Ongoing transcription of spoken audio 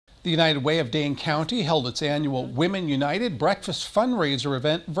The United Way of Dane County held its annual Women United Breakfast fundraiser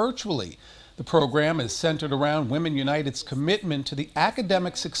event virtually. The program is centered around Women United's commitment to the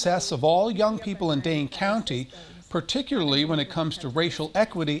academic success of all young people in Dane County, particularly when it comes to racial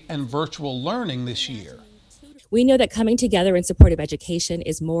equity and virtual learning this year. We know that coming together in support of education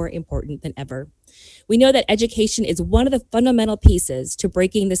is more important than ever. We know that education is one of the fundamental pieces to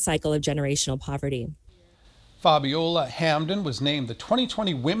breaking the cycle of generational poverty. Fabiola Hamden was named the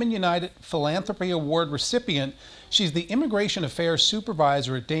 2020 Women United Philanthropy Award recipient. She's the Immigration Affairs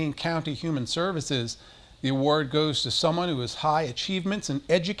Supervisor at Dane County Human Services. The award goes to someone who has high achievements in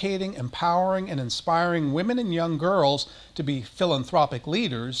educating, empowering, and inspiring women and young girls to be philanthropic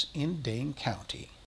leaders in Dane County.